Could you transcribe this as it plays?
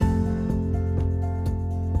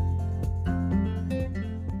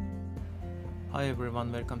Hi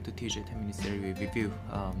everyone, welcome to TJ 10 Minutes Daily Review.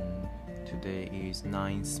 Today is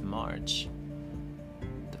 9th March.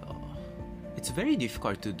 It's very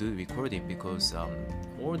difficult to do recording because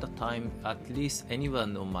all the time, at least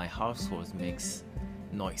anyone on my household makes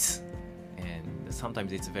noise, and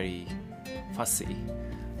sometimes it's very fussy.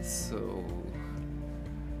 So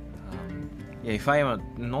if I am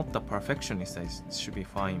not a perfectionist, it should be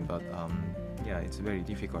fine. But it's very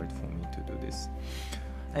difficult for me to do this.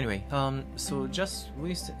 Anyway, so just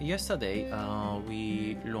yesterday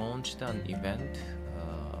we launched an event.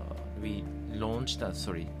 We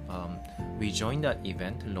joined that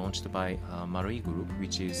event launched by Marui Group,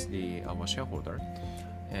 which is our shareholder,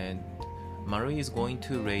 and Marui is going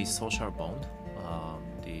to raise social bond,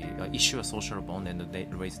 issue a social bond and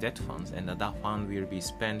raise debt funds, and that fund will be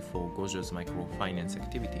spent for Gojo's microfinance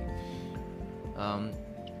activity.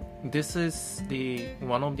 This is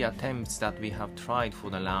one of the attempts that we have tried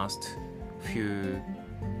for the last few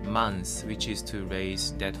months, which is to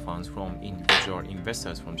raise debt funds from individual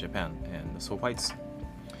investors from Japan, and so far it's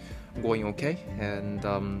going okay. And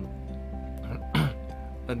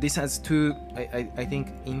this has two, I think,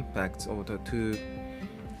 impacts, or the two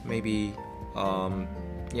maybe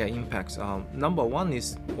impacts. Number one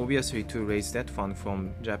is obviously to raise debt fund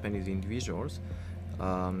from Japanese individuals.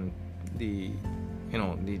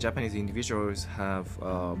 The Japanese individuals have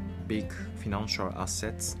big financial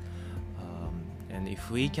assets, and if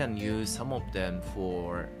we can use some of them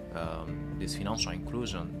for this financial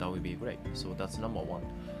inclusion, that would be great. So that's number one.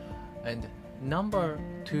 And number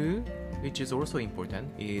two, which is also important,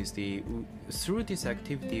 is through this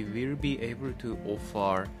activity we'll be able to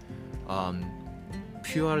offer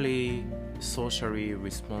purely socially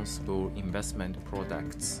responsible investment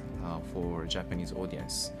products for Japanese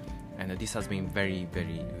audience. And this has been very,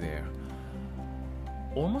 very rare.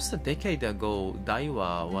 Almost a decade ago,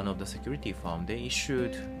 Daiwa, one of the security firms, they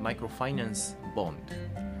issued microfinance bond.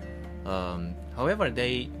 However,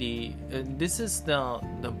 this is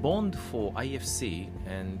the bond for IFC,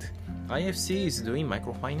 and IFC is doing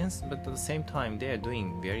microfinance, but at the same time they are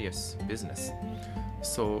doing various business.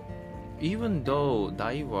 So even though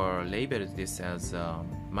Daiwa labeled this as a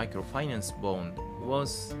microfinance bond,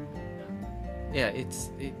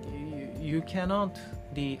 you cannot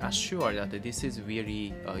be assured that this is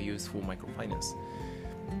really useful microfinance.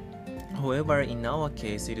 However, in our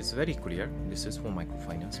case, it is very clear this is for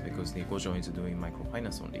microfinance because the Gojo is doing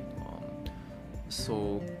microfinance only.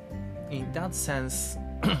 So, in that sense,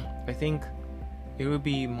 I think it will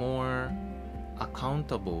be more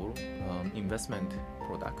accountable investment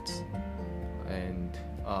products, and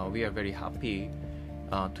we are very happy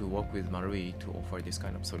to work with Marui to offer this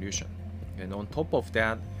kind of solution. And on top of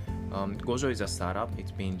that, Gojo is a startup.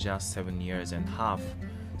 It's been just 7.5 years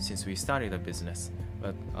since we started the business,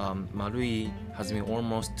 but Marui has been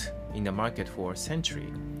almost in the market for a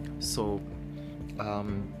century. So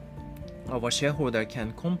our shareholder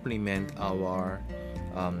can complement our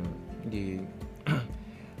the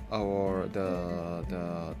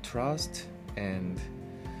trust, and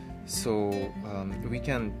so we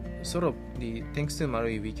can thanks to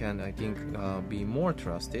Marui, we can, I think, be more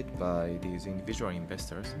trusted by these individual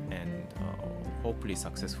investors, and hopefully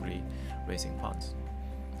successfully raising funds.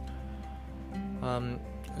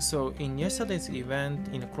 So in yesterday's event,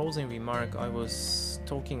 in a closing remark, I was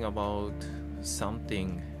talking about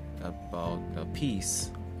something about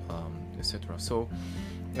peace, etc. So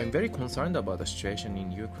I'm very concerned about the situation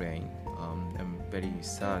in Ukraine. I'm very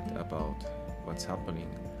sad about what's happening,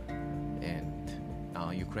 and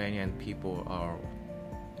Ukrainian people are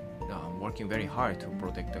working very hard to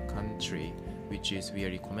protect the country, which is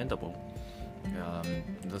very commendable.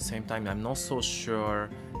 At the same time, I'm not so sure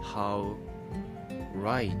how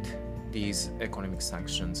right these economic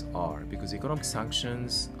sanctions are, because economic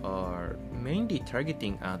sanctions are mainly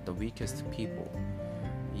targeting at the weakest people.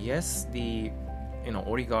 Yes, the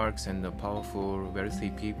oligarchs and the powerful, wealthy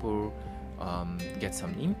people get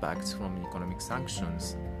some impacts from economic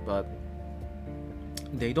sanctions, but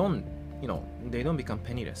they don't become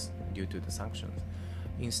penniless due to the sanctions.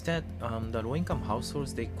 Instead, the low-income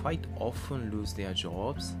households, they quite often lose their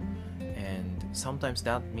jobs, and sometimes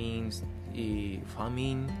that means a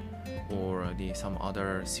famine or some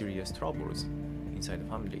other serious troubles inside the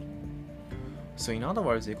family. So in other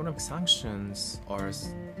words, economic sanctions are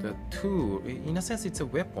the tool. In a sense, it's a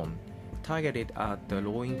weapon targeted at the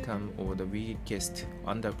low-income or the weakest,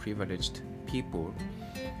 underprivileged people,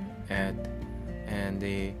 and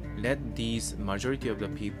they let these majority of the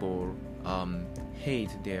people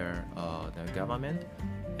hate their government,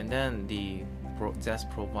 and then that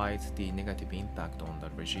provides the negative impact on the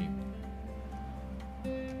regime.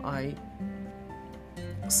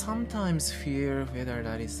 sometimes fear whether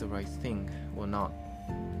that is the right thing or not.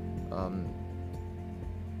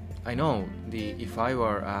 I know if I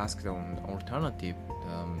were asked an alternative,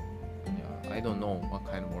 I don't know what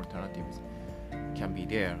kind of alternatives can be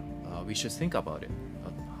there. We should think about it.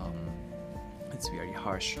 But, it's very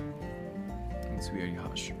harsh. It's very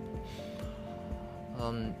harsh.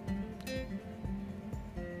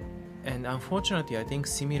 And unfortunately, I think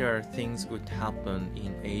similar things would happen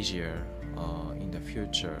in Asia in the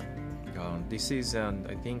future. This is,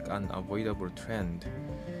 I think, an unavoidable trend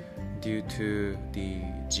due to the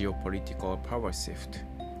geopolitical power shift.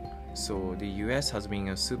 So the US has been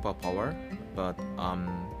a superpower, but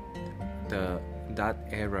that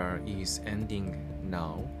era is ending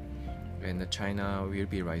now, and China will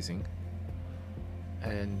be rising.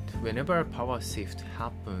 And whenever power shift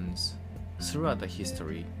happens throughout the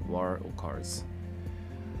history, war occurs.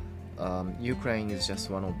 Ukraine is just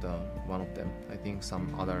one of them. I think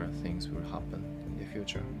some other things will happen in the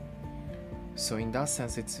future. So in that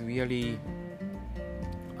sense, it's really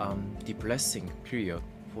depressing period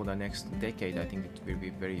for the next decade. I think it will be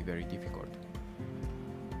very, very difficult.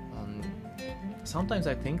 Sometimes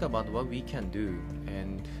I think about what we can do,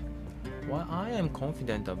 and what I am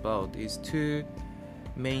confident about is to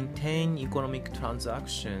maintain economic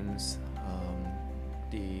transactions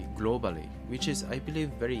globally, which is, I believe,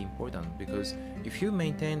 very important, because if you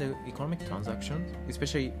maintain the economic transactions,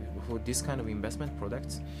 especially for this kind of investment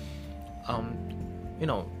products,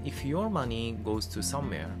 if your money goes to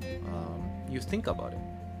somewhere, you think about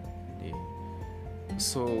it.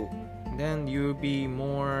 So then you'll be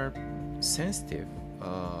more sensitive,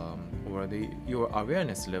 or your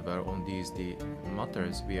awareness level on these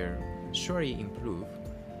matters will surely improve,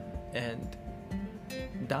 and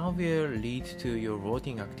that will lead to your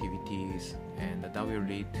voting activities, and that will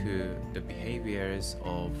lead to the behaviors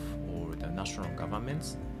of or the national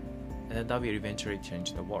governments, and that will eventually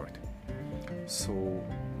change the world. So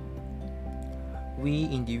we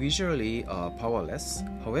individually are powerless.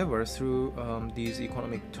 However, through these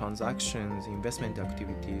economic transactions, investment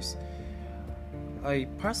activities, I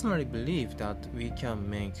personally believe that we can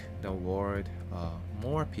make the world a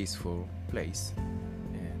more peaceful place,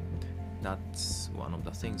 and that's one of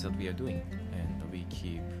the things that we are doing, and we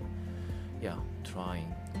keep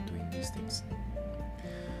trying doing these things.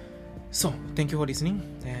 So thank you for listening,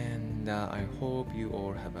 and I hope you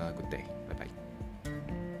all have a good day. Bye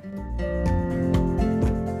bye.